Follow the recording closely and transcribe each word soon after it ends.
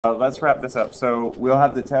Let's wrap this up. So we'll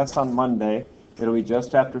have the test on Monday. It'll be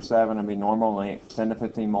just chapter 7. It'll be normal length, 10 to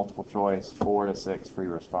 15 multiple choice, 4 to 6 free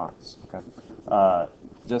response. Okay.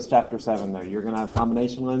 Just chapter 7 though. You're going to have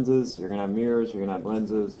combination lenses. You're going to have mirrors. You're going to have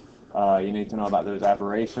lenses. You need to know about those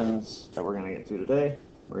aberrations that we're going to get to today.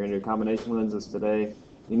 We're going to do combination lenses today.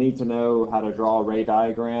 You need to know how to draw a ray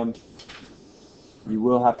diagram. You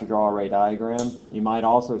will have to draw a ray diagram. You might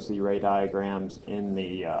also see ray diagrams in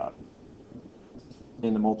the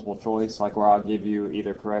multiple choice, like where I'll give you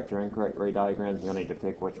either correct or incorrect ray diagrams. You'll need to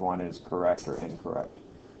pick which one is correct or incorrect.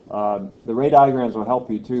 The ray diagrams will help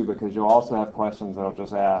you too, because you'll also have questions that'll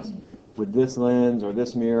just ask, with this lens or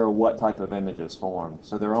this mirror, what type of image is formed?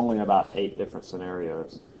 So there are only about 8 different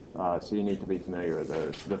scenarios. So you need to be familiar with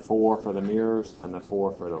those. The 4 for the mirrors and the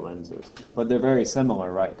 4 for the lenses. But they're very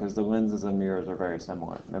similar, right? Because the lenses and mirrors are very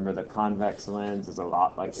similar. Remember, the convex lens is a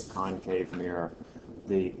lot like the concave mirror.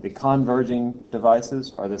 The converging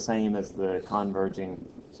devices are the same as the converging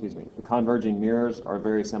mirrors are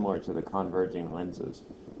very similar to the converging lenses.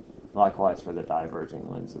 Likewise for the diverging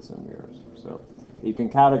lenses and mirrors. So you can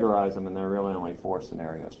categorize them, and there are really only 4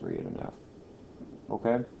 scenarios for you to know.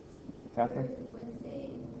 Okay? Catherine?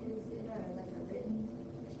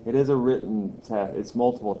 It is a written test. It's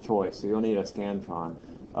multiple choice, so you'll need a Scantron.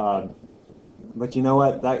 But you know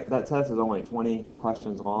what? That test is only 20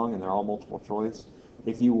 questions long, and they're all multiple choice.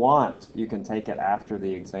 If you want, you can take it after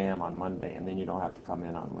the exam on Monday, and then you don't have to come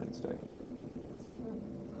in on Wednesday.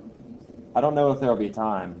 I don't know if there'll be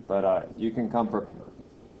time, but you can come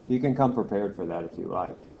prepared for that if you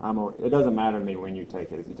like. It doesn't matter to me when you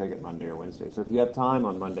take it, if you take it Monday or Wednesday. So if you have time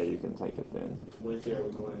on Monday, you can take it then. Wednesday, are we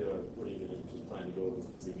going to, what are you going to just plan to go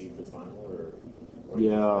review the final, or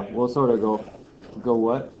yeah, we'll sort of go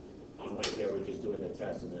what? On Wednesday, we're just doing the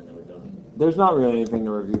test and then we're done. There's not really anything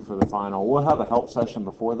to review for the final. We'll have a help session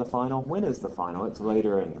before the final. When is the final? It's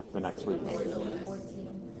later in the next week.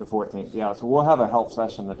 The 14th. Yeah, so we'll have a help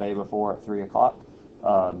session the day before at 3 o'clock.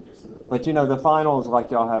 But you know, the final is like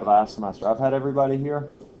y'all had last semester. I've had everybody here?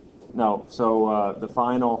 No. So the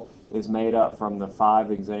final is made up from the 5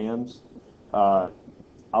 exams. I'll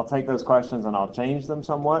take those questions and I'll change them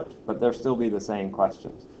somewhat, but they'll still be the same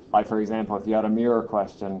questions. Like, for example, if you had a mirror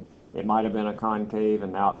question, it might have been a concave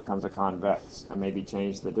and now it becomes a convex, and maybe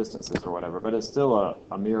change the distances or whatever, but it's still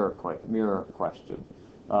a mirror question.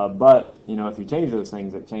 But, you know, if you change those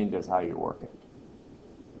things, it changes how you work it.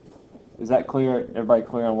 Is that clear? Everybody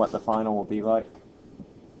clear on what the final will be like?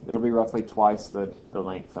 It'll be roughly twice the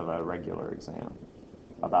length of a regular exam.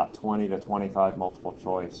 About 20 to 25 multiple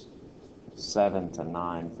choice, 7 to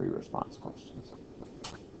 9 free response questions.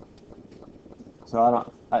 So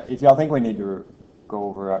if y'all think we need to go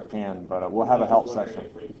over, I can, but we'll have a help session.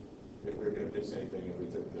 If we're going to miss anything, if we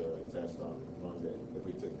took the test on Monday, if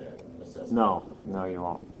we took that assessment? No, you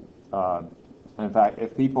won't. In fact,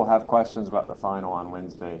 if people have questions about the final on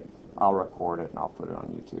Wednesday, I'll record it and I'll put it on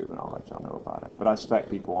YouTube and I'll let y'all know about it. But I suspect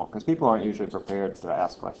people won't, because people aren't usually prepared to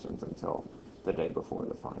ask questions until the day before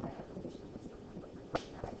the final.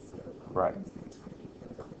 Right.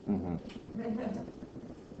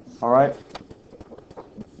 All right.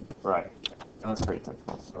 Right. That's pretty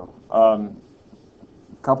technical. So,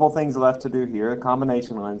 couple things left to do here.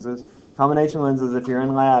 Combination lenses. Combination lenses, if you're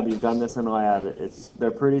in lab, you've done this in lab,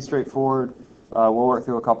 they're pretty straightforward. We'll work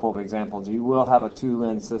through a couple of examples. You will have a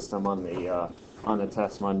 2-lens system on the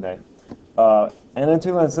test Monday. And in a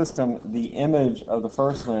 2-lens system, the image of the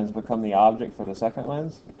first lens become the object for the second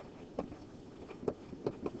lens.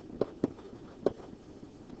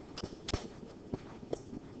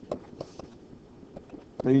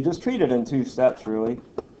 So you just treat it in 2 steps, really.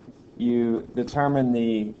 You determine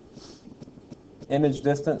the image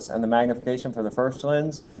distance and the magnification for the first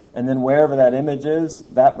lens, and then wherever that image is,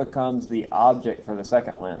 that becomes the object for the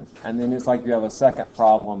second lens. And then it's like you have a second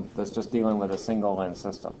problem that's just dealing with a single lens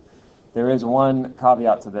system. There is one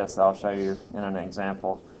caveat to this that I'll show you in an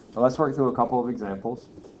example. So let's work through a couple of examples.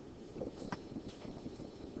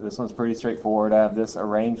 This one's pretty straightforward. I have this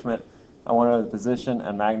arrangement. I want to know the position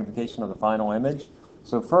and magnification of the final image.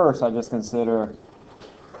 So first, I just consider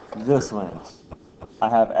this lens. I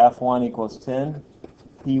have f1 equals 10,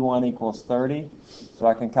 p1 equals 30, so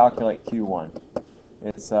I can calculate q1.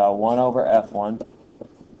 It's 1 over f1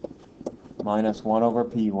 minus 1 over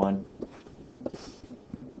p1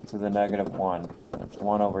 to the negative 1. That's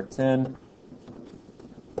 1 over 10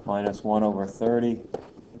 minus 1 over 30,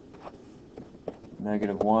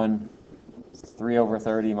 negative 1. 3 over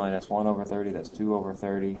 30 minus 1 over 30, that's 2 over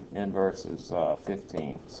 30. Inverse is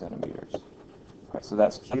 15 centimeters. Right, so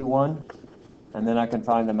that's Q1. And then I can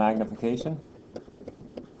find the magnification.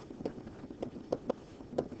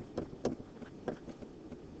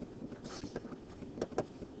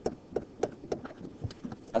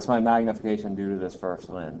 That's my magnification due to this first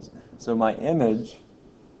lens. So my image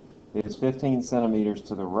is 15 centimeters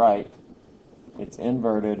to the right. It's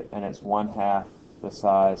inverted, and it's 1/2 the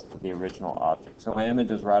size of the original object. So my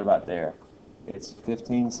image is right about there. It's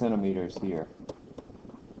 15 centimeters here.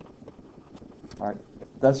 All right,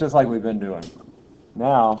 that's just like we've been doing.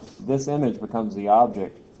 Now, this image becomes the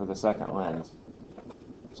object for the second lens.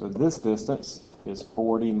 So this distance is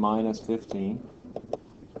 40 minus 15,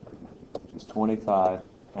 which is 25,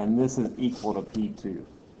 and this is equal to P2.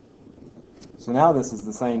 So now this is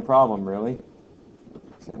the same problem, really.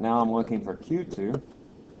 So now I'm looking for Q2.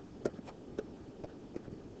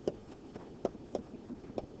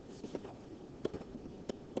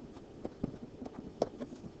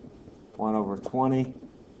 One over 20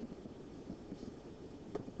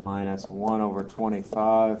 minus 1 over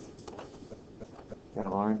 25. Yeah,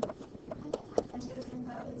 Lauren?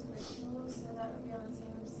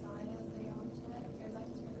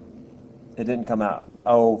 It didn't come out.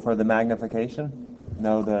 Oh, for the magnification?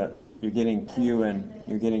 No, you're getting Q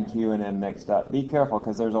and M mixed up. Be careful,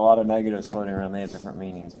 because there's a lot of negatives floating around. They have different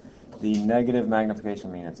meanings. The negative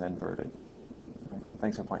magnification means it's inverted.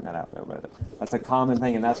 Thanks for pointing that out, though. But that's a common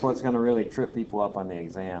thing, and that's what's going to really trip people up on the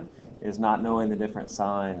exam, is not knowing the different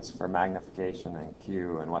signs for magnification and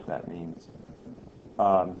Q and what that means.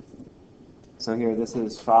 So here, this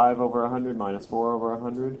is 5 over 100 minus 4 over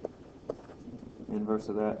 100. Inverse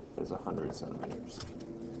of that is 100 centimeters.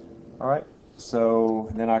 All right, so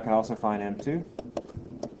then I can also find M2,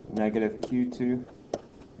 negative Q2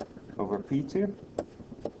 over P2.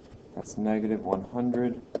 That's negative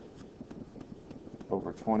 100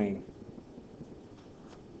 over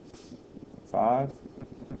 25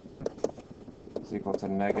 is equal to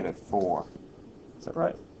negative 4. Is that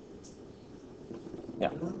right?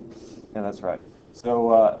 Yeah. Yeah, that's right.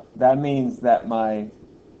 So that means that my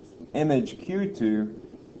image Q2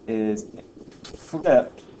 is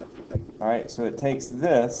flipped. All right, so it takes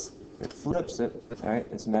this, it flips it, all right,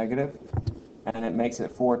 it's negative, and it makes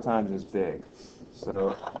it 4 times as big.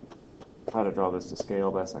 So I'll try to draw this to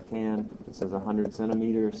scale best I can. This is 100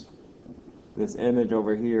 centimeters. This image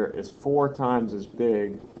over here is 4 times as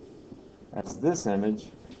big as this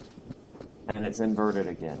image, and it's inverted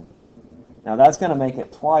again. Now that's going to make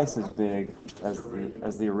it twice as big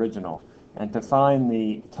as the original. And to find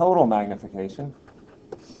the total magnification,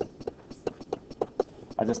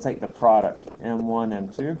 I just take the product, M1,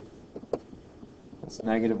 M2. That's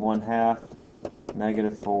negative 1/2,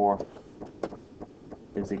 negative 4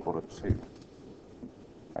 is equal to 2.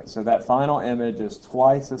 Right, so that final image is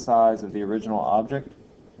twice the size of the original object,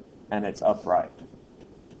 and it's upright,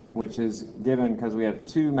 which is given because we have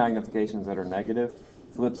 2 magnifications that are negative.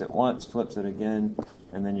 Flips it once, flips it again,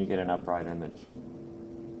 and then you get an upright image.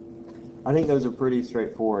 I think those are pretty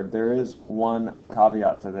straightforward. There is one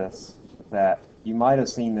caveat to this, that you might have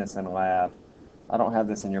seen this in lab. I don't have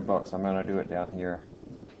this in your book, so I'm going to do it down here.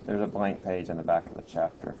 There's a blank page in the back of the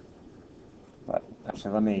chapter. But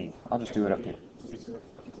actually, I'll just do it up here.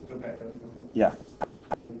 Go back up. Yeah.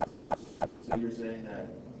 So you're saying that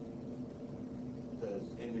the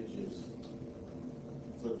image is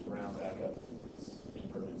flipped around back up,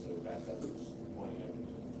 inverted, so back up is pointing up.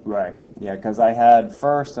 Right. Yeah, because I had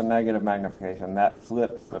first a negative magnification. That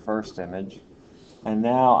flipped the first image. And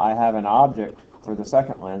now I have an object for the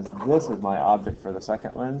second lens. This is my object for the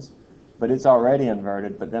second lens, but it's already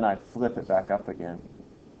inverted, but then I flip it back up again.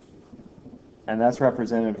 And that's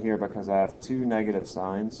represented here because I have 2 negative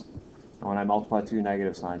signs. And when I multiply 2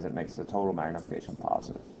 negative signs, it makes the total magnification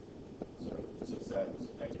positive. So since that was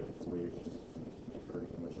negative 3, you're just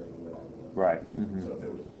inverting whichever way. Right. Mm-hmm. So if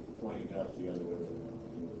it was pointing up the other way, it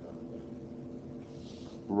would come down.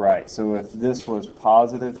 Right. So if this was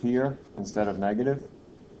positive here instead of negative,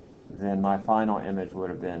 then my final image would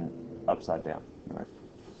have been upside down. Right.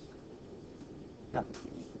 Yeah.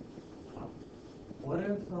 What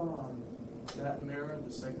if that mirror,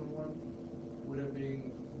 the second one, would it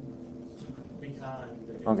be behind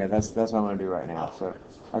the Okay, that's what I'm going to do right now. So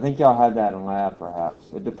I think y'all had that in lab,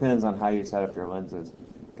 perhaps. It depends on how you set up your lenses.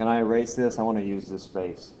 Can I erase this? I want to use this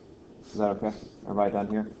space. Is that okay? Everybody done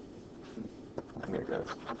here? Here it goes.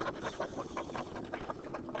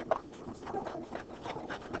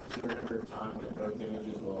 Remember time that both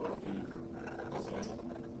images will be the same?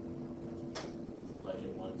 Like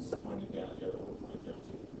if one's pointing down, the other will point down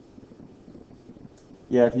too.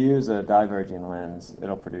 Yeah, if you use a diverging lens,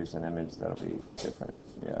 it'll produce an image that'll be different.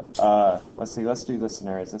 Yeah. Let's see. Let's do this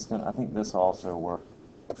scenario. I think this will also work.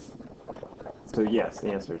 So yes,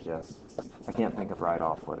 the answer is yes. I can't think of right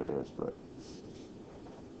off what it is, but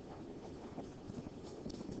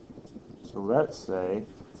so let's say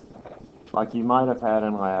like you might have had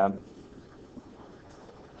in lab,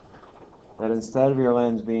 that instead of your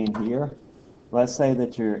lens being here, let's say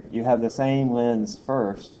that you have the same lens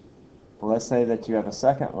first. Well, let's say that you have a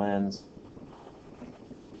second lens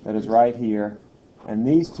that is right here, and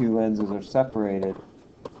these two lenses are separated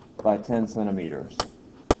by 10 centimeters.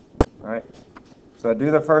 All right? So I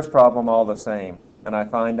do the first problem all the same, and I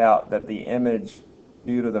find out that the image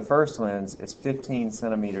due to the first lens is 15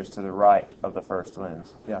 centimeters to the right of the first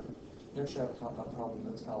lens. Yeah? You actually have a problem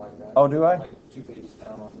that's kind of like that. Oh, do I? Like 2 pages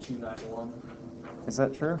down on 291. Is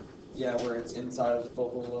that true? Yeah, where it's inside of the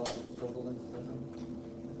focal length,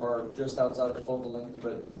 or just outside of the focal length,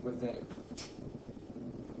 but within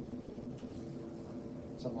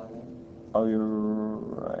something like that. Oh, you're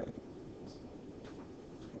right.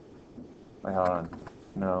 Wait, hold on.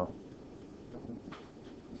 No.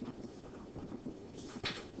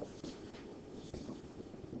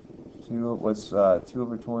 What's 2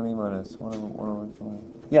 over 20 minus 1 over 20?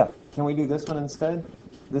 Yeah, can we do this one instead?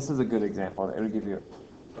 This is a good example. It'll give you.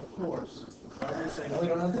 Of course. I'm just saying, We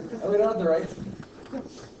don't have the right.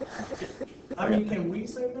 I mean, can we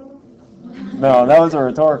say no? No, that was a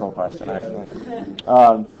rhetorical question, actually.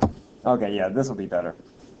 Okay, yeah, this will be better.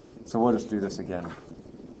 So we'll just do this again.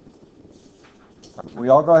 We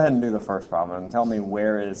all go ahead and do the first problem and tell me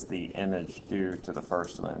where is the image due to the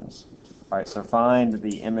first lens. All right, so find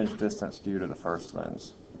the image distance due to the first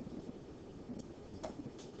lens.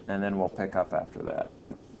 And then we'll pick up after that.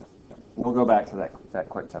 We'll go back to that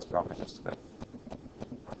quick test problem in just a bit.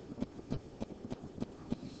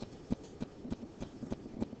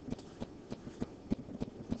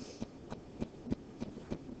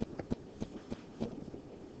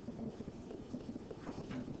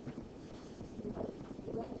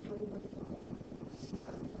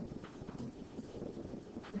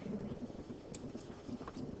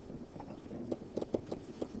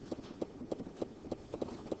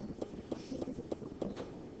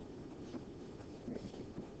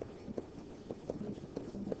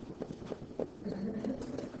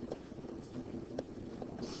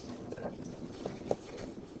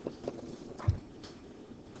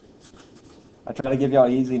 I try to give y'all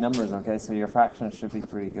easy numbers, okay? So your fractions should be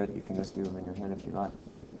pretty good. You can just do them in your head if you like.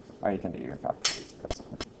 Or you can do your calculations.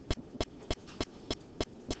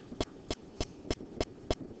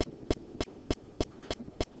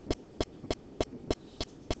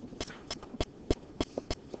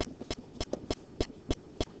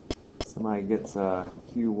 Somebody gets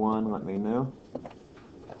Q1, let me know.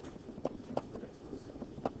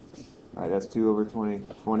 All right, that's 2 over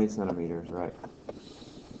 20 centimeters, right?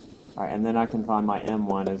 All right, and then I can find my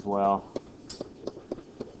M1 as well.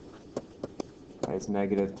 All right, it's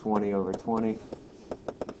negative 20 over 20,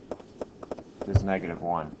 which is negative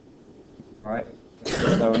 1. All right,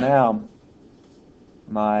 so now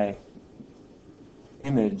my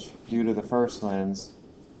image due to the first lens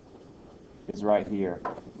is right here.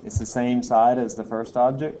 It's the same side as the first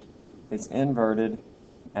object. It's inverted,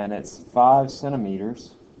 and it's 5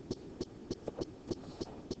 centimeters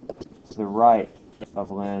to the right of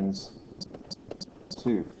lens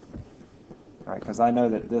 2. All right, because I know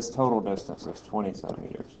that this total distance is 20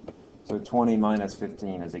 centimeters. So 20 minus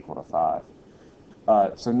 15 is equal to 5.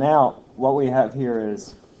 So now what we have here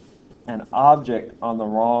is an object on the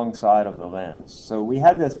wrong side of the lens. So we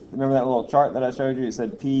had this, remember that little chart that I showed you? It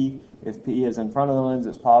said P, if P is in front of the lens,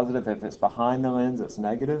 it's positive. If it's behind the lens, it's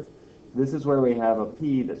negative. This is where we have a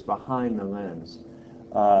P that's behind the lens.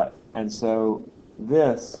 And so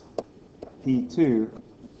this P2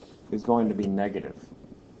 is going to be negative.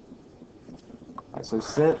 Right, so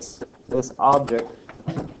since this object,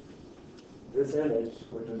 this image,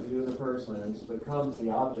 which is due to the first lens, becomes the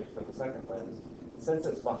object for the second lens, since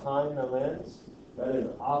it's behind the lens, that is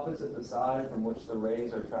opposite the side from which the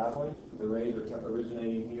rays are traveling. The rays are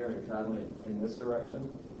originating here and traveling in this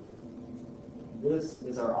direction. This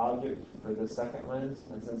is our object for the second lens,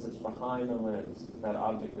 and since it's behind the lens, that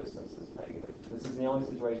object distance is negative. This is the only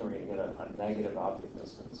situation where you get a negative object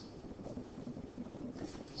distance.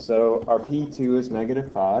 So our P2 is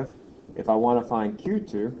negative 5. If I want to find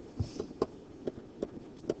Q2,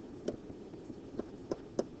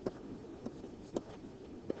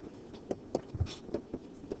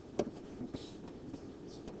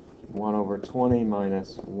 (1 over 20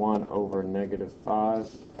 minus 1 over negative 5).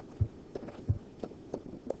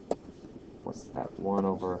 What's that? 1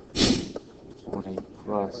 over 20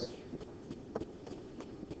 plus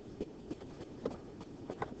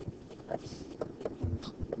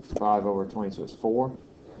 5 over 20, so it's 4.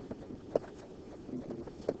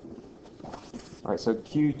 All right, so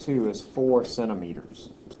Q2 is 4 centimeters.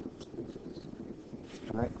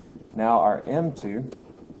 All right, now our M2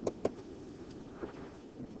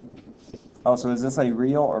 Oh, so is this a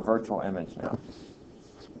real or virtual image now?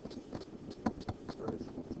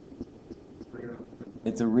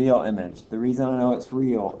 It's a real image. The reason I know it's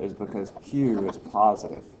real is because Q is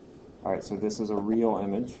positive. All right, so this is a real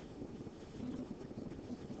image.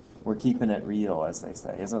 We're keeping it real, as they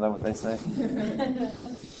say. Isn't that what they say? I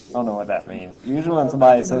don't know what that means. Usually when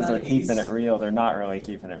somebody says they're keeping it real, they're not really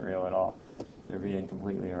keeping it real at all. They're being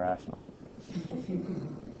completely irrational.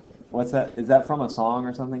 What's that? Is that from a song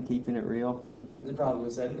or something, keeping it real? They probably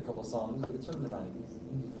said in a couple songs, but it's from the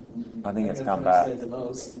 90s. I think it's that's come when I back. said the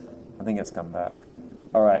most. I think it's come back.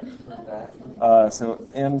 All right. Back. So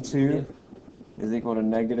M2 is equal to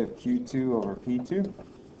negative Q2 over P2.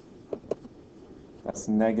 That's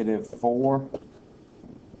negative 4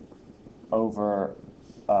 over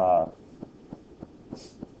Q2,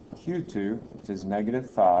 which is negative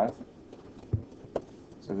 5.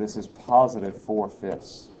 So this is positive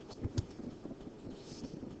 4/5.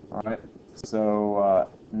 All right. So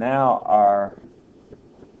now our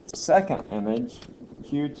second image,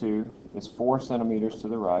 Q2, is 4 centimeters to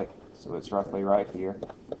the right, so it's roughly right here.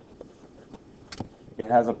 It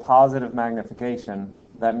has a positive magnification.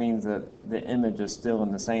 That means that the image is still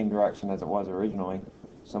in the same direction as it was originally.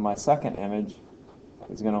 So my second image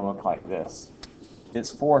is going to look like this.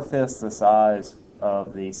 It's 4/5 the size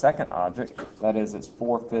of the second object. That is, it's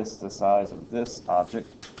 4/5 the size of this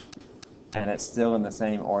object, and it's still in the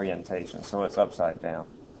same orientation, so it's upside down.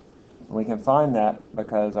 We can find that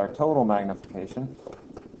because our total magnification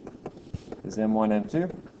is M1, M2,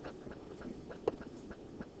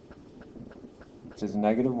 which is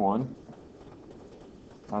negative 1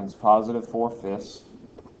 times positive 4/5.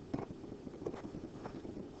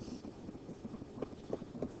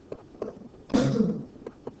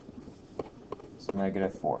 It's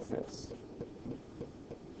negative 4/5.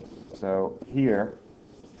 So here,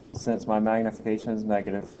 since my magnification is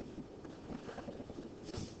negative,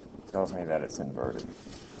 it tells me that it's inverted.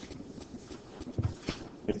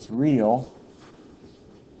 It's real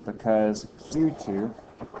because Q2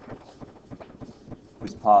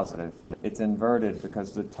 is positive. It's inverted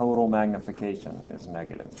because the total magnification is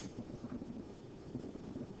negative.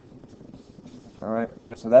 All right,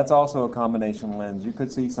 so that's also a combination lens. You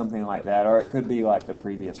could see something like that, or it could be like the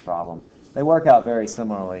previous problem. They work out very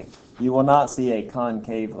similarly. You will not see a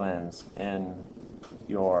concave lens in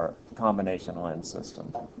your combination lens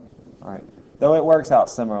system. All right, though it works out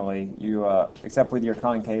similarly, except with your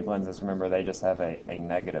concave lenses, remember they just have a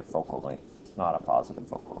negative focal length, not a positive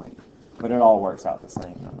focal length. But it all works out the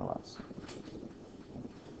same nonetheless.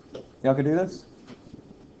 Y'all could do this?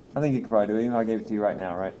 I think you could probably do it, even though I gave it to you right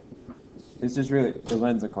now, right? It's just really the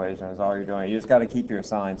lens equation is all you're doing. You just got to keep your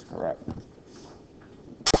signs correct.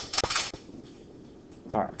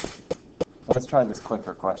 All right. Let's try this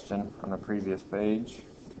clicker question on the previous page.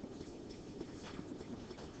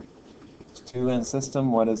 2 in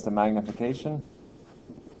system, what is the magnification?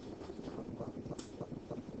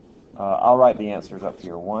 I'll write the answers up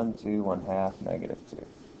here. 1, 2, 1/2, negative 2.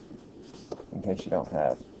 In case you don't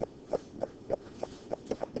have.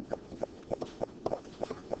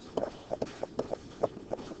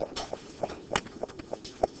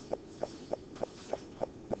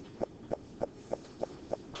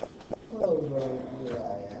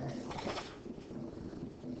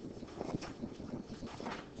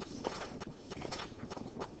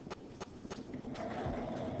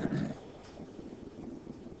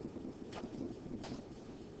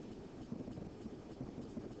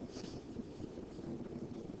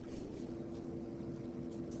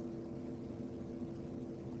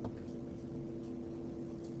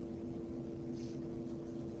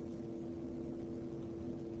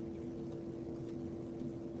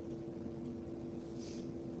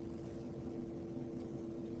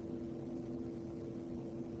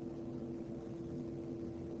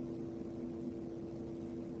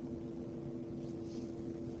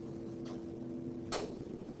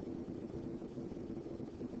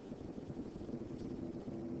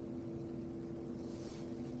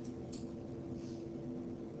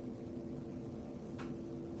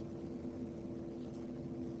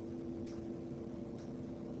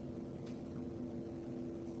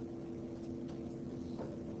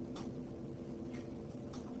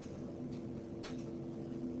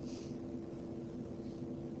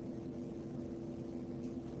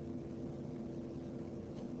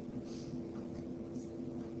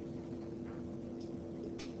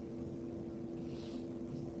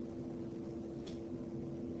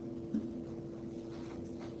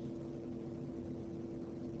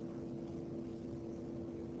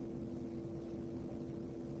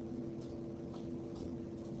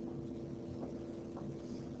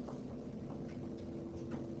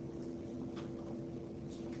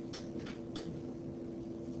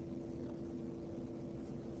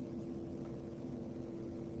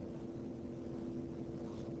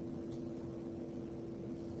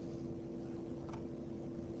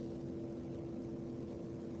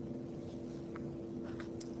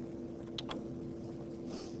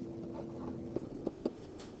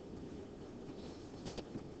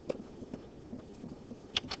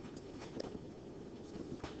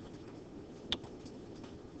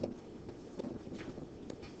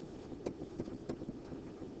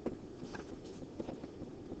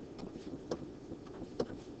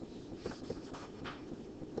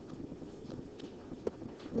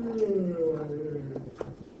 All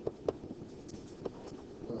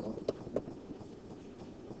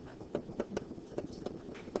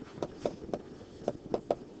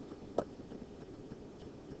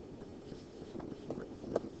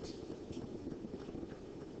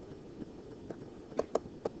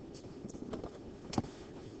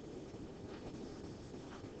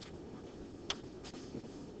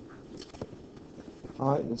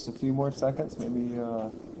right, just a few more seconds. Maybe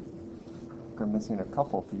we're missing a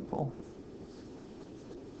couple people.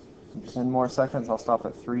 10 more seconds. I'll stop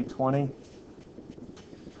at 3:20.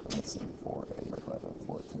 Let's see, 4, 8, 11,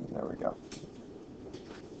 14. There we go.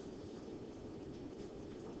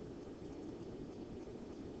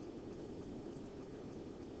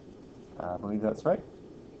 I believe that's right.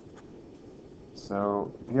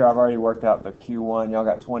 So here I've already worked out the Q1. Y'all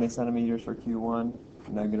got 20 centimeters for Q1,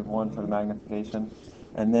 -1 for the magnification.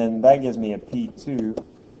 And then that gives me a P2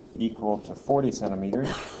 equal to 40 centimeters.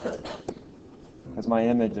 Because my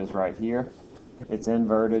image is right here. It's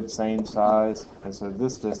inverted, same size. And so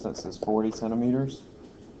this distance is 40 centimeters.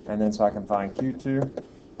 And then so I can find Q2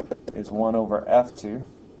 is 1 over F2,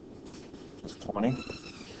 is 20,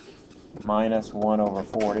 minus 1 over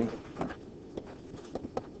 40.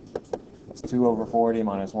 2 over 40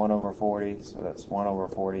 minus 1 over 40, so that's 1 over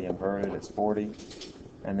 40 inverted, it's 40.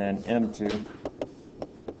 And then M2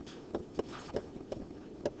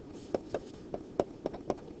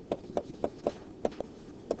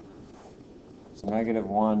 is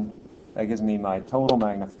 -1. That gives me my total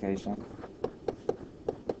magnification.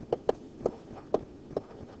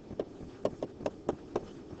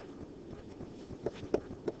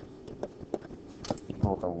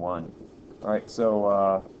 Equal to 1. All right,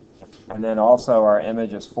 so and then also our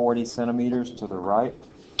image is 40 centimeters to the right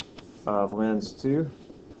of lens 2.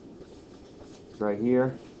 It's right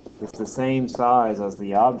here. It's the same size as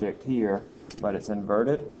the object here, but it's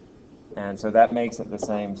inverted. And so that makes it the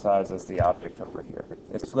same size as the object over here.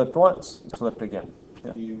 It's flipped once, it's flipped again.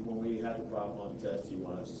 Yeah. When we have a problem on test, you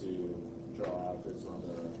want us to draw outputs on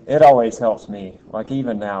the... It always helps me. Like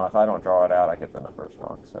even now, if I don't draw it out, I get the numbers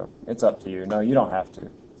wrong. So it's up to you. No, you don't have to,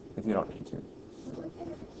 if you don't need to.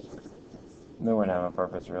 No one have a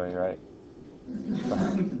purpose, really, right?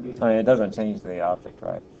 I mean, it doesn't change the object,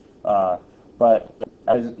 right? But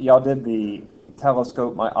as y'all did the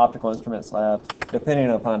telescope, my optical instruments lab,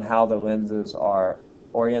 depending upon how the lenses are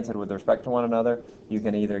oriented with respect to one another, you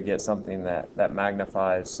can either get something that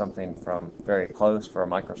magnifies something from very close for a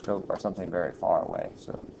microscope or something very far away.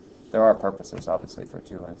 So there are purposes, obviously, for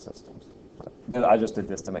two lens systems. But I just did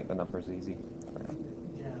this to make the numbers easy.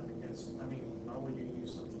 Yeah, because, I mean, why would you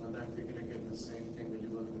use something like that if you're going to get the same thing when you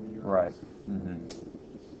look in your Right.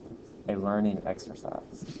 A learning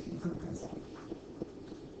exercise.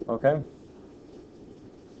 Okay.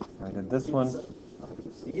 I did this one.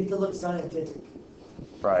 You get to look scientific.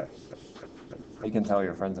 Right. You can tell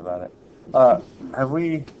your friends about it. Have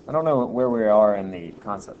we, I don't know where we are in the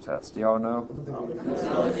concept test. Do y'all know?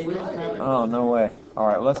 Oh, no way. All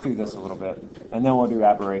right, let's do this a little bit, and then we'll do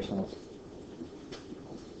aberrations.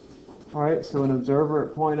 All right, so an observer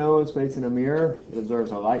at point O is facing a mirror. It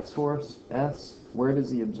observes a light source, S. Where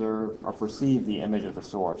does he observe or perceive the image of the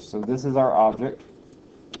source? So this is our object.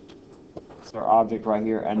 It's our object right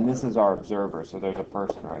here, and this is our observer. So there's a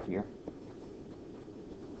person right here.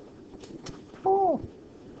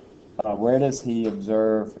 Where does he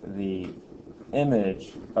observe the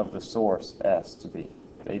image of the source S to be?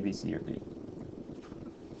 A, B, C, or D?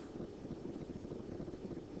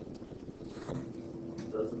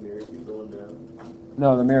 Does the mirror keep going down?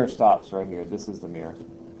 No, the mirror stops right here. This is the mirror.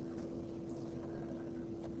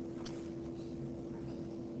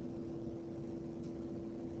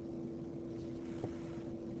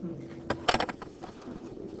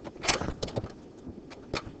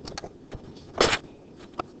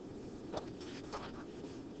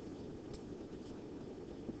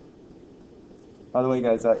 By the way,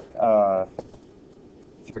 guys, if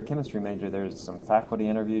you're a chemistry major, there's some faculty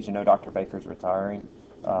interviews. You know Dr. Baker's retiring,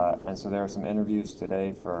 and so there are some interviews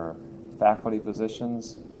today for faculty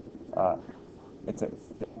positions. It's at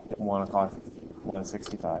 1 o'clock,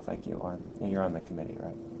 1:65. Thank you, Lauren. And you're on the committee,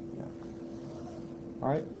 right? Yeah. All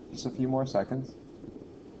right, just a few more seconds.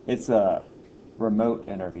 It's a remote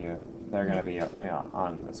interview. They're going to be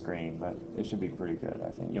on the screen, but it should be pretty good,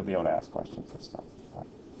 I think. You'll be able to ask questions and stuff.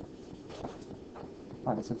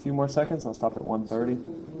 All right, so a few more seconds. I'll stop at 1:30.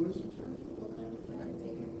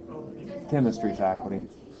 Chemistry faculty.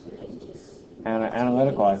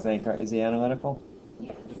 Analytical, I think. Is he analytical?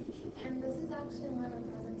 Yes. And this is actually more of a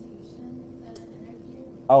presentation than an interview.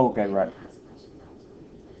 Oh, okay, right.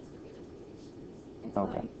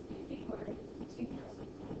 Okay.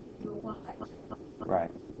 Right.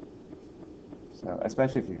 So,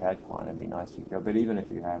 especially if you've had one, it'd be nice if you go, but even if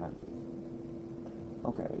you haven't.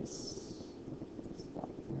 Okay. Stop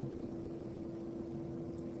here.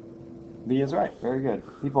 B is right. Very good.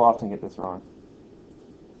 People often get this wrong.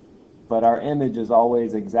 But our image is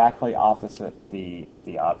always exactly opposite the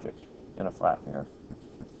object in a flat mirror.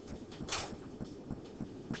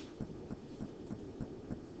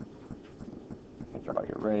 Draw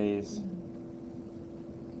your rays.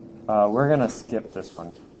 We're going to skip this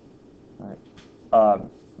one. All right.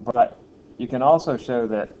 But you can also show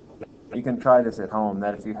that, you can try this at home,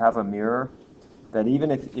 that if you have a mirror, that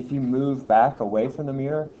even if you move back away from the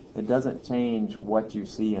mirror, it doesn't change what you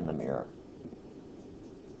see in the mirror.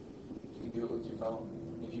 You can do it with your phone.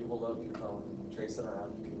 If you hold up your phone and trace it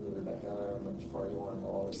around, you can move it back out however much far you want, and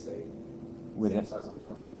it'll always stay With same it. size of the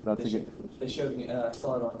phone. That's They a good. They showed me, I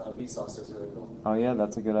saw it on Vsauce, it's really cool. Oh yeah,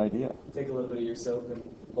 that's a good idea. Take a little bit of your soap and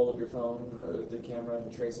hold up your phone or the camera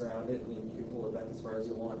and trace around it, and then you can pull it back as far as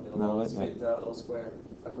you want. It'll No, always it may- fit that little square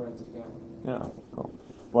according to the camera. Yeah, cool.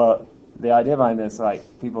 Well, the idea behind this, like,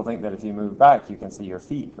 people think that if you move back, you can see your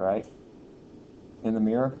feet, right? In the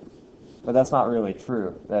mirror. But that's not really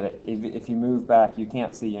true. That if you move back, you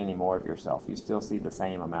can't see any more of yourself. You still see the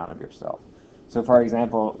same amount of yourself. So, for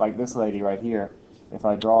example, like this lady right here, if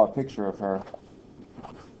I draw a picture of her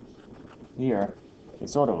here, it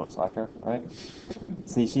sort of looks like her, right?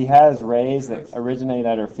 See, she has rays that originate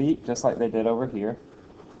at her feet, just like they did over here.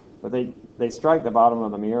 But they strike the bottom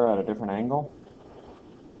of the mirror at a different angle.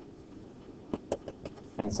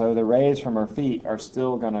 And so the rays from her feet are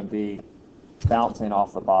still going to be bouncing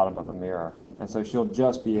off the bottom of the mirror. And so she'll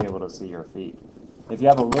just be able to see your feet. If you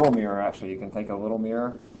have a little mirror, actually, you can take a little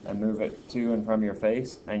mirror and move it to and from your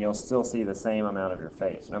face, and you'll still see the same amount of your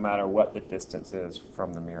face, no matter what the distance is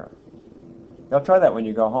from the mirror. You'll try that when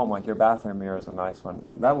you go home, like your bathroom mirror is a nice one.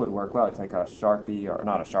 That would work well. Take a Sharpie, or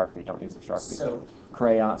not a Sharpie, don't use a Sharpie. Soap.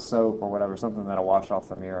 Crayon, soap, or whatever, something that'll wash off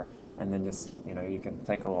the mirror. And then just, you can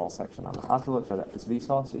take a little section of it. I'll have to look for that. It's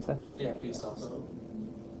Vsauce, you said? Yeah, Vsauce.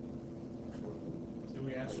 Do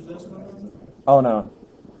we answer this one? Oh, no.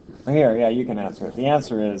 Here, yeah, you can answer it. The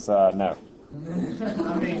answer is no. I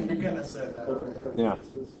mean, you're gonna say that. Yeah.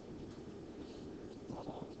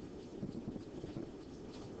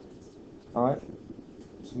 All right.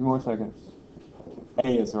 A few more seconds. A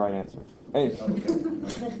is the right answer. A.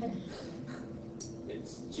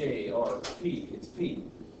 It's J-R-P. It's P.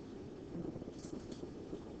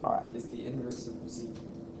 All right. It's the inverse of Z.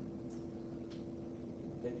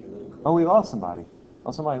 That'd be really cool. Oh, we lost somebody.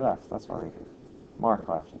 Oh, somebody left. That's right. Mark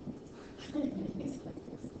left.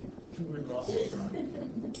 We lost.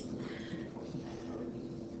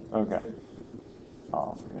 Okay.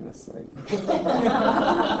 Oh, for goodness sake.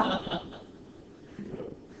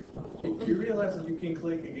 You realize that you can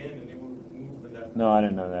click again and it will move the depth. No, I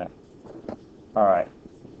didn't know that. All right.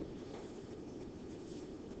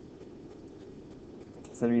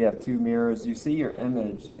 So you have two mirrors. You see your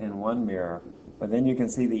image in one mirror, but then you can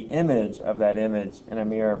see the image of that image in a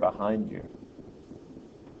mirror behind you.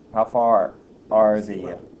 How far are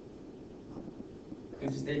the...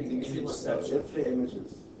 It's just the image That's the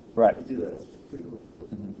images. Right. We do that. It's pretty cool.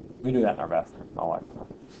 We do that in our bathroom. My wife.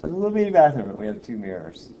 It's a little bitty bathroom, but we have two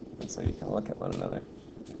mirrors, and so you can look at one another.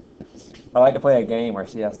 I like to play a game where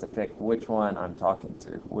she has to pick which one I'm talking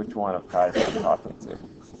to, which one of Kai's I'm talking to.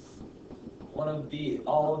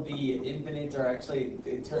 All of the infinites are actually,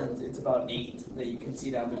 it's about 8 that you can see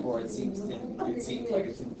down before it seems like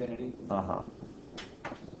it's infinity. Uh-huh. All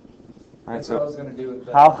right, That's what I so was going to do with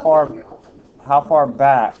that. how far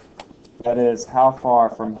back, that is, how far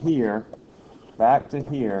from here back to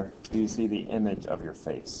here do you see the image of your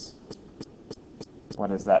face?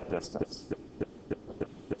 What is that distance?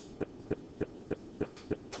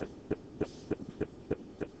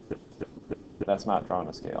 That's not drawing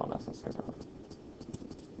a scale necessarily.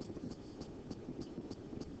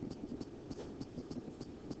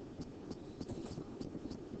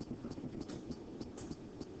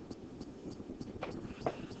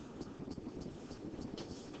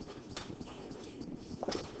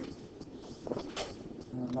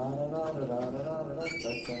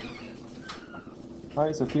 All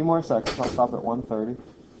right, so a few more seconds. I'll stop at 1:30.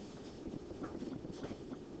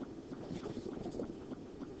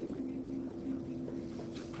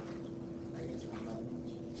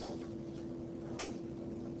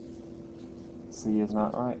 C is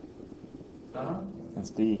not right. It's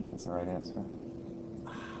D. It's the right answer.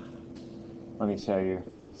 Let me show you.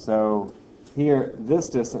 So here, this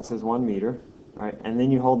distance is 1 meter, right? And then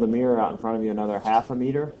you hold the mirror out in front of you another half a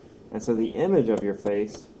meter, and so the image of your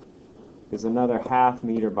face is another half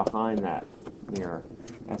meter behind that mirror.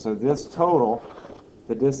 And so this total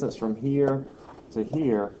the distance from here to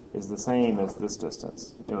here is the same as this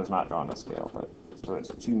distance. It was not drawn to scale, but so it's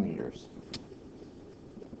 2 meters.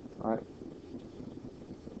 All right.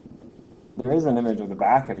 There is an image of the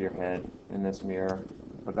back of your head in this mirror,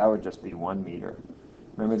 but that would just be 1 meter.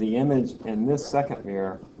 Remember, the image in this second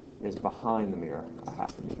mirror is behind the mirror, a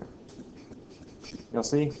half a meter. You'll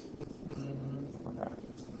see? Okay.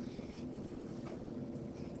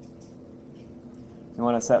 You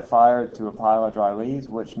want to set fire to a pile of dry leaves,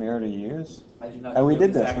 which mirror to use? I do not. Oh, we condone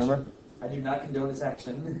did this, action. remember? I do not condone this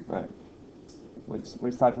action. Right.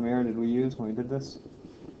 Which type of mirror did we use when we did this?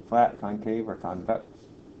 Flat, concave, or convex?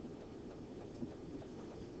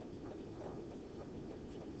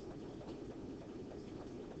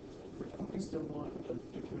 Is the one, the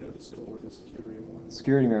computer store, the security one?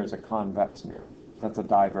 Security mirror is a convex mirror. That's a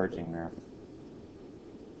diverging mirror.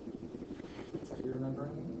 Are you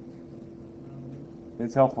remembering?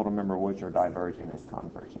 It's helpful to remember which are diverging and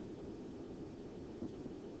converging.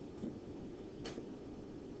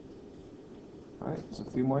 All right, just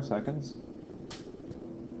a few more seconds.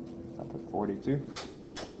 Up at 42.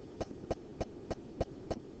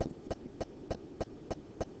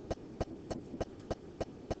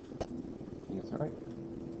 That's all right.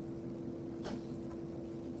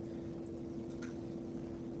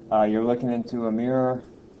 You're looking into a mirror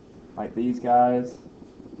like these guys.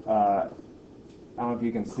 I don't know if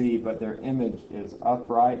you can see, but their image is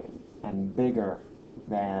upright and bigger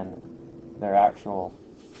than their actual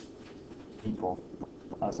people.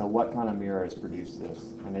 So what kind of mirror has produced this?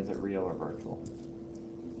 And is it real or virtual?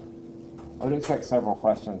 I would expect several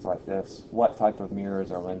questions like this. What type of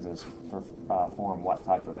mirrors or lenses form what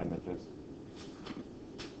type of images?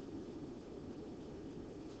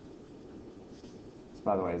 This,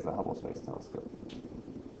 by the way, is the Hubble Space Telescope.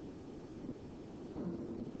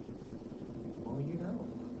 Well, you know.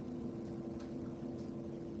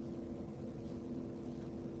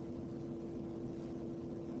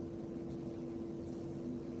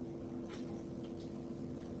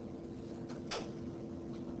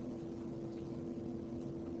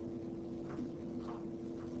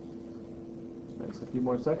 Next, a few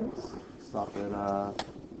more seconds. Stop at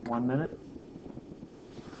 1 minute.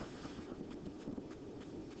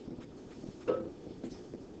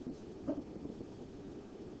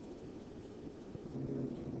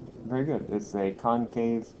 Very good. It's a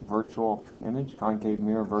concave virtual image, concave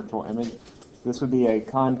mirror virtual image. This would be a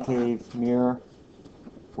concave mirror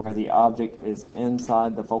where the object is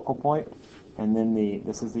inside the focal point, and then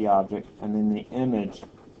this is the object, and then the image,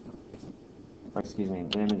 or excuse me,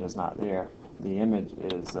 the image is not there. The image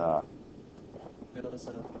is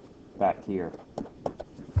back here.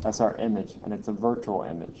 That's our image, and it's a virtual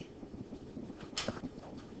image.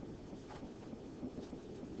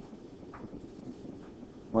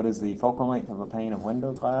 What is the focal length of a pane of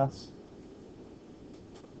window glass?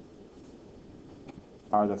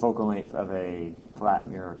 Or the focal length of a flat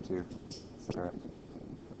mirror too? Sure.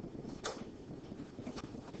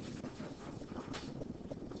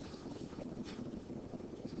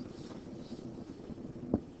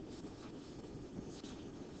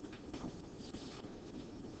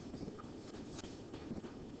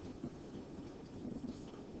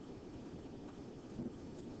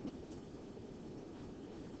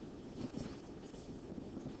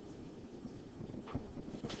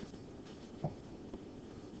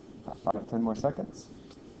 About 10 more seconds.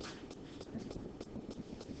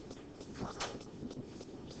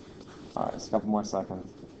 All right, just a couple more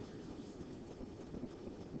seconds.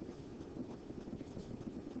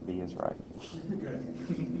 B is right.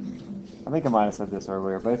 I think I might have said this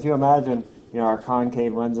earlier, but if you imagine, our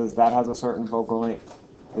concave lenses, that has a certain focal length.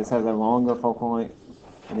 This has a longer focal length,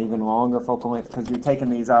 and even longer focal length, because you're taking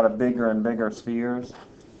these out of bigger and bigger spheres.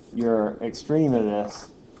 Your extreme of this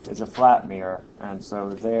is a flat mirror, and so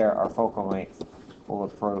there our focal length will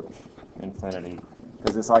approach infinity,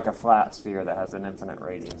 because it's like a flat sphere that has an infinite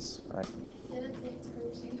radius, right? Didn't say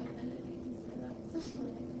approaching infinity, so that's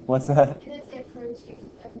What's that? didn't say approaching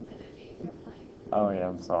infinity, like. Oh yeah,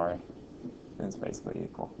 I'm sorry. It's basically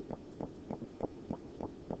equal.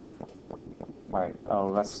 All right,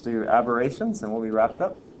 let's do aberrations and we'll be wrapped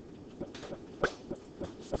up.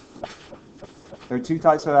 There are two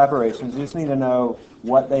types of aberrations. You just need to know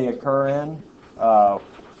what they occur in,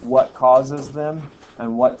 what causes them,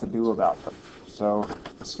 and what to do about them. So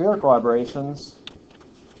spherical aberrations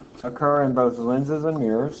occur in both lenses and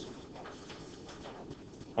mirrors.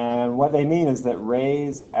 And what they mean is that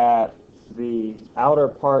rays at the outer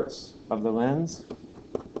parts of the lens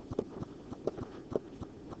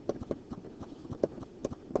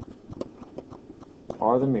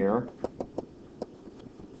or the mirror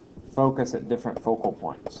focus at different focal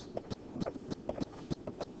points.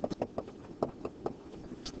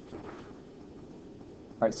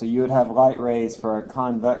 Right, so you would have light rays for a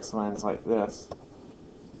convex lens like this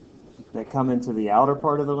that come into the outer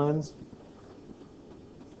part of the lens,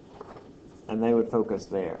 and they would focus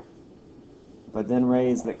there. But then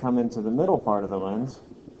rays that come into the middle part of the lens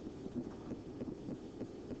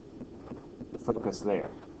focus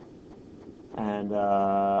there. And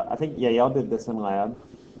I think, yeah, y'all did this in lab,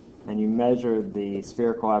 and you measured the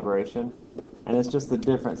spherical aberration, and it's just the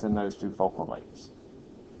difference in those two focal lengths.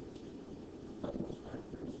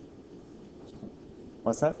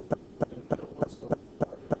 What's that?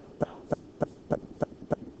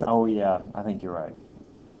 Oh yeah, I think you're right.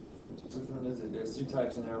 Which one is it? There's two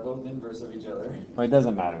types and they're both inverse of each other. Well, it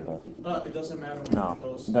doesn't matter though. It doesn't matter when No, it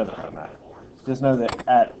goes. it doesn't really matter. Just know that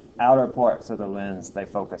at outer parts of the lens, they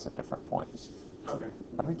focus at different points. Okay.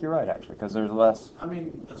 I think you're right actually, because there's less. I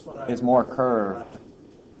mean, that's what I. It's more curved.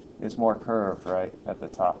 It's more curved, right, at the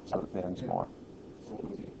top, so it bends more.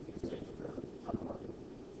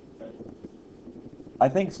 I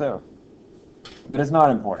think so, but it's not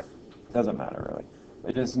important. Doesn't matter really.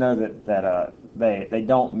 But just know that they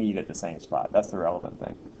don't meet at the same spot. That's the relevant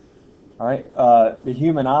thing. All right. The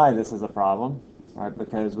human eye, this is a problem, right?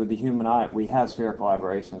 Because with the human eye, we have spherical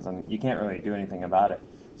aberrations, and you can't really do anything about it.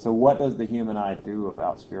 So what does the human eye do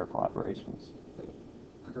about spherical aberrations?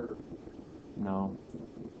 Curve. No.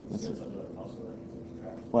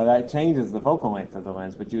 Well, that changes the focal length of the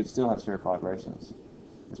lens, but you would still have spherical aberrations.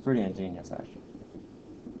 It's pretty ingenious, actually.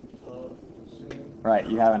 Right,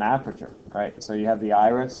 you have an aperture, right? So you have the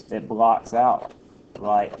iris, it blocks out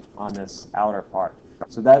light on this outer part.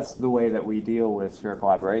 So that's the way that we deal with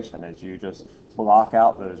spherical aberration, is you just block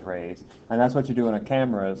out those rays. And that's what you do in a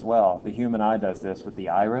camera as well. The human eye does this with the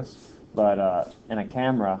iris, but in a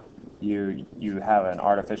camera, you have an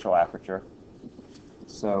artificial aperture.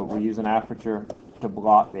 So we use an aperture to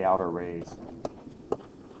block the outer rays.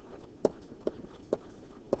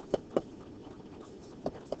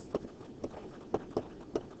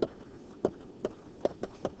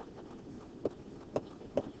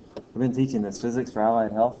 I've been teaching this physics for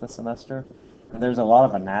allied health this semester, and there's a lot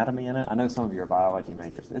of anatomy in it. I know some of you are biology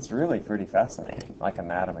majors. It's really pretty fascinating, like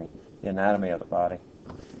anatomy, the anatomy of the body.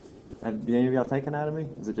 Did any of y'all take anatomy?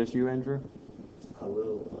 Is it just you, Andrew? I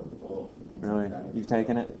will. Really? You've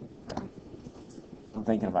taken it? I'm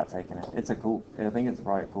thinking about taking it. It's a cool, I think it's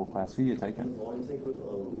probably a cool class. Who are you taking?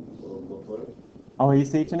 Oh, he's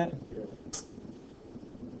teaching it?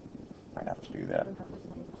 I have to do that.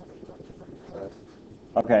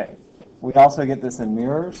 Okay. We also get this in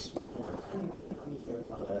mirrors.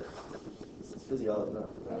 It's physiology, not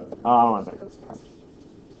Oh, I don't want to take this.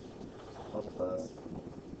 class.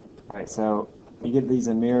 Right, so you get these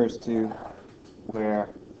in mirrors too, where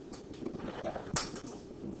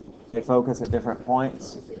they focus at different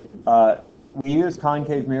points. We use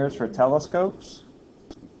concave mirrors for telescopes,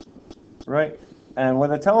 right? And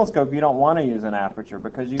with a telescope, you don't want to use an aperture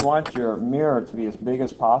because you want your mirror to be as big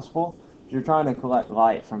as possible. You're trying to collect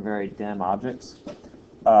light from very dim objects.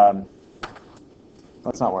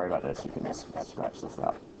 Let's not worry about this. You can just scratch this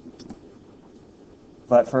out.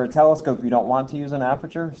 But for a telescope, you don't want to use an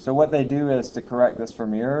aperture. So what they do is to correct this for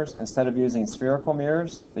mirrors, instead of using spherical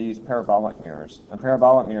mirrors, they use parabolic mirrors. And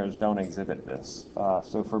parabolic mirrors don't exhibit this.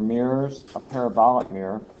 So for mirrors, a parabolic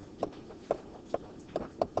mirror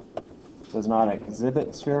does not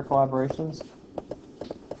exhibit spherical aberrations.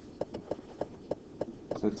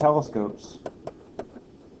 So telescopes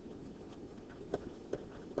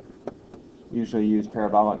usually use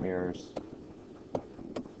parabolic mirrors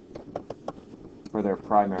for their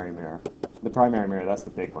primary mirror. The primary mirror, that's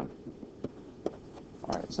the big one.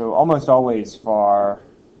 All right, so almost always for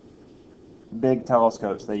big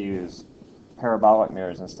telescopes, they use parabolic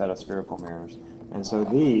mirrors instead of spherical mirrors. And so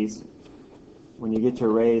these, when you get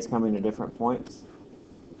your rays coming to different points,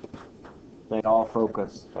 they all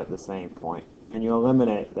focus at the same point. And you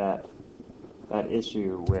eliminate that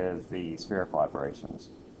issue with the spherical aberrations.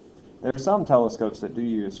 There are some telescopes that do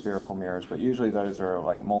use spherical mirrors, but usually those are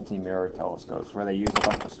like multi-mirror telescopes where they use a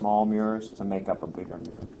bunch of small mirrors to make up a bigger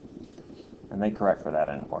mirror. And they correct for that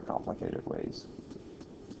in more complicated ways.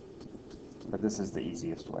 But this is the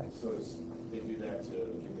easiest way. So they do that to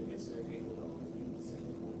give the incident angle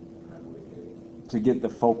To get the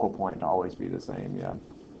focal point to always be the same, yeah.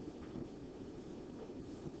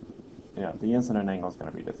 Yeah, the incident angle is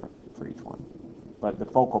going to be different for each one. But the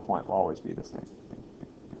focal point will always be the same.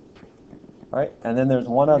 All right, and then there's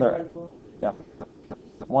one other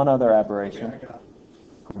aberration,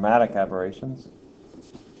 chromatic aberrations.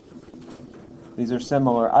 These are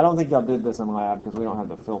similar. I don't think y'all did this in lab because we don't have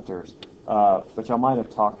the filters, but y'all might have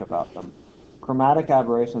talked about them. Chromatic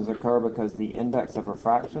aberrations occur because the index of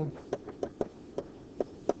refraction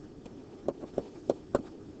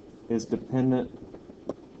is dependent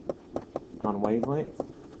on wavelength.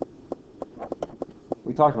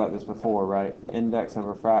 We talked about this before, right? Index of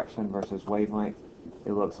refraction versus wavelength.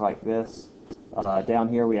 It looks like this. Down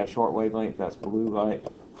here we have short wavelength, that's blue light.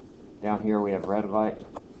 Down here we have red light.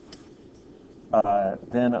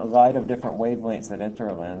 Then a light of different wavelengths that enter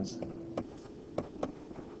a lens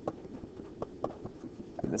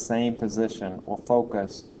at the same position will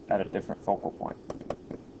focus at a different focal point.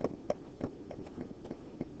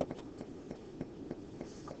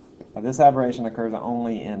 Now, this aberration occurs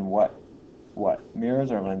only in what?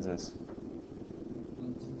 Mirrors or lenses?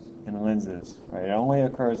 In lenses, right? It only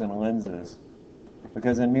occurs in lenses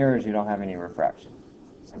because in mirrors you don't have any refraction.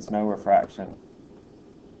 Since no refraction,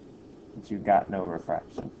 you got no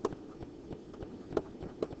refraction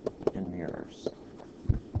in mirrors.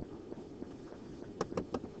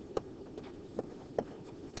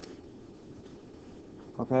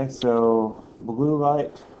 Okay, so blue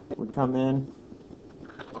light would come in.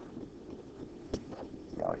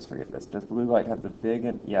 I always forget this. Does blue light have the big?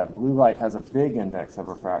 Yeah, blue light has a big index of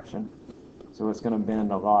refraction, so it's going to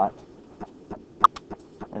bend a lot.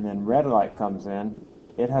 And then red light comes in.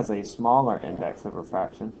 It has a smaller index of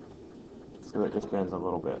refraction, so it just bends a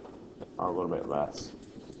little bit less.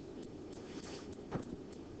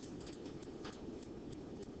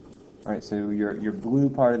 All right, so your blue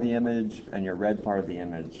part of the image and your red part of the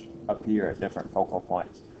image appear at different focal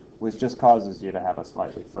points, which just causes you to have a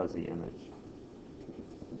slightly fuzzy image.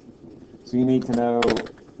 So you need to know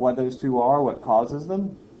what those two are, what causes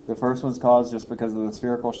them. The first one's caused just because of the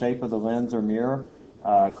spherical shape of the lens or mirror,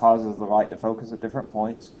 causes the light to focus at different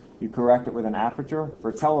points. You correct it with an aperture.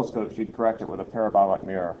 For telescopes, you'd correct it with a parabolic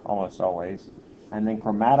mirror, almost always. And then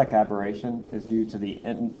chromatic aberration is due to the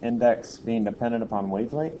index being dependent upon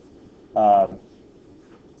wavelength.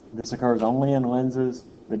 This occurs only in lenses.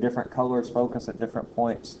 The different colors focus at different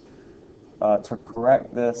points. To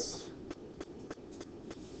correct this,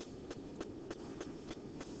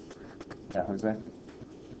 yeah, Jose?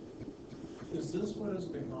 Is this what is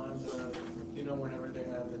behind the, whenever they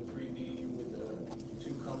have the 3D with the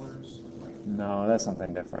two colors? No, that's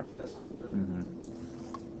something different.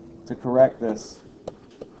 To correct this,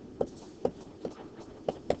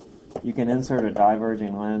 you can insert a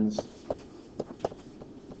diverging lens,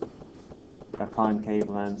 a concave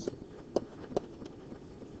lens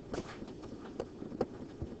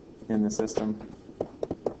in the system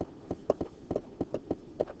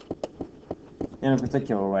in a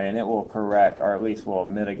particular way, and it will correct, or at least will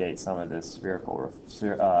mitigate some of this spherical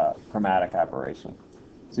chromatic aberration.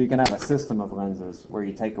 So you can have a system of lenses where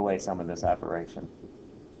you take away some of this aberration.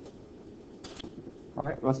 All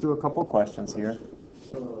right, let's do a couple questions here.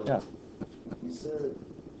 Yeah. You said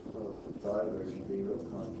divergent, you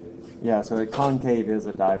wrote concave. Yeah, so a concave is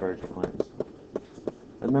a divergent lens.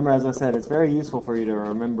 Remember, as I said, it's very useful for you to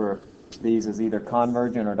remember these as either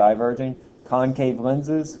convergent or diverging. Concave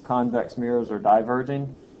lenses, convex mirrors are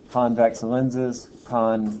diverging. Convex lenses,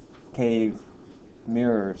 concave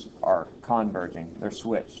mirrors are converging. They're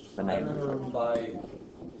switched. The I name. remember by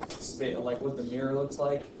like what the mirror looks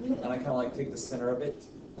like, and I kind of like take the center of it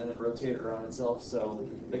and then rotate it around itself. So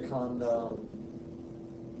the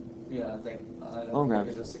yeah, I think I don't Okay. look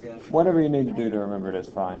at this again. Whatever you need to do to remember it is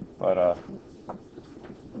fine, but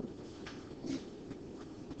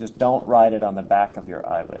just don't write it on the back of your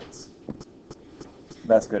eyelids.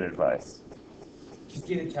 That's good advice. Just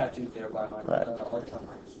get it tattooed there by my Right. lifetime.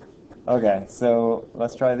 Okay, so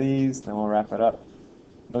let's try these, then we'll wrap it up.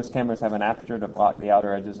 Most cameras have an aperture to block the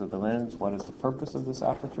outer edges of the lens. What is the purpose of this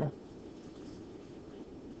aperture?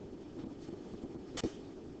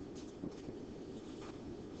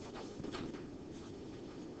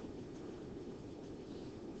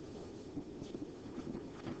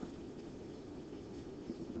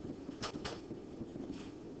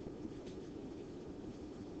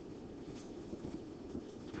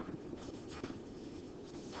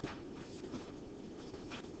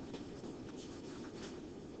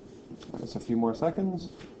 Just a few more seconds.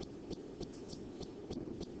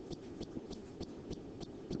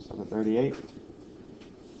 So 38.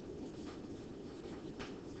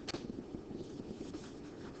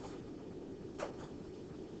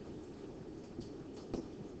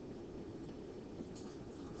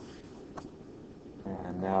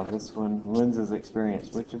 And now this one, lenses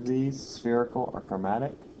experience which of these, spherical or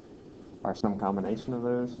chromatic, or some combination of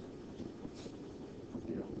those?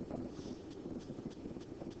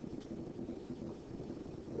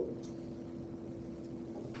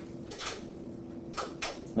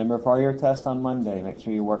 Remember, for your test on Monday, make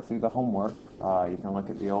sure you work through the homework. You can look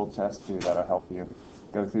at the old test too. That'll help you.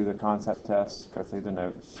 Go through the concept tests, go through the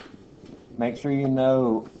notes. Make sure you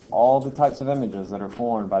know all the types of images that are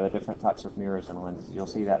formed by the different types of mirrors and lenses. You'll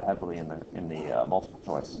see that heavily in the multiple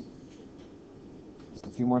choice. Just a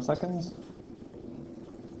few more seconds.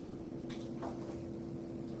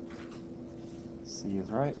 C is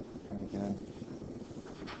right. Very good.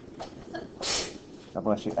 God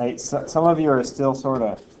bless you. Hey, so, some of you are still sort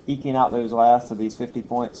of eking out those last of these 50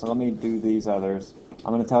 points, so let me do these others.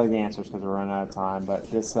 I'm going to tell you the answers because we're running out of time, but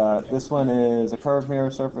this one is a curved mirror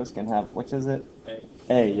surface can have, which is it? A.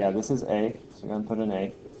 A, yeah, this is A, so we're going to put an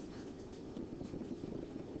A.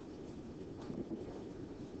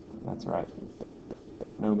 That's right.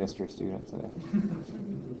 No mystery student today.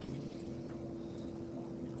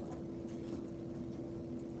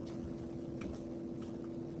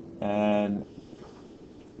 And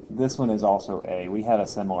this one is also A. We had a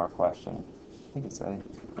similar question. I think it's A.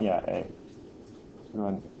 Yeah, A.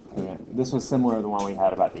 This was similar to the one we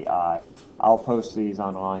had about the eye. I'll post these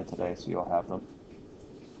online today so you'll have them.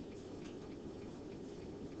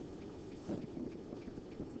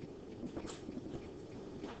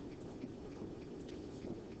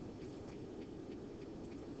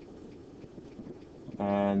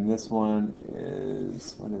 And this one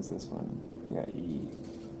is, what is this one? Yeah, E.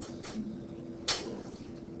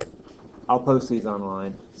 I'll post these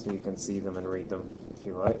online so you can see them and read them if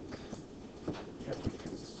you like.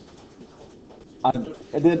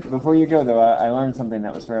 I did, before you go though, I learned something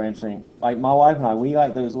that was very interesting. Like my wife and I, we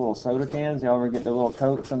like those little soda cans. Y'all ever get the little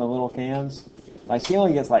Cokes in the little cans? Like she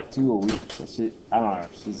only gets like 2 a week. So I don't know,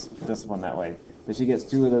 she's disciplined that way. But she gets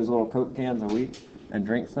 2 of those little Coke cans a week and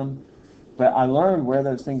drinks them. But I learned where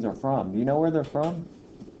those things are from. Do you know where they're from?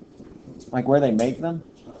 Like where they make them?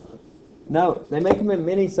 No, they make them in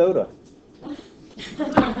mini soda.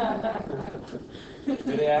 Do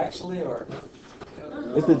they actually, or?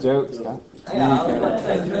 It's a joke, Scott. Yeah, I was about to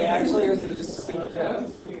say, do they actually, or is it just a stupid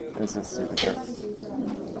joke? It's a stupid joke.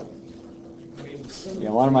 Yeah,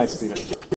 one of my students.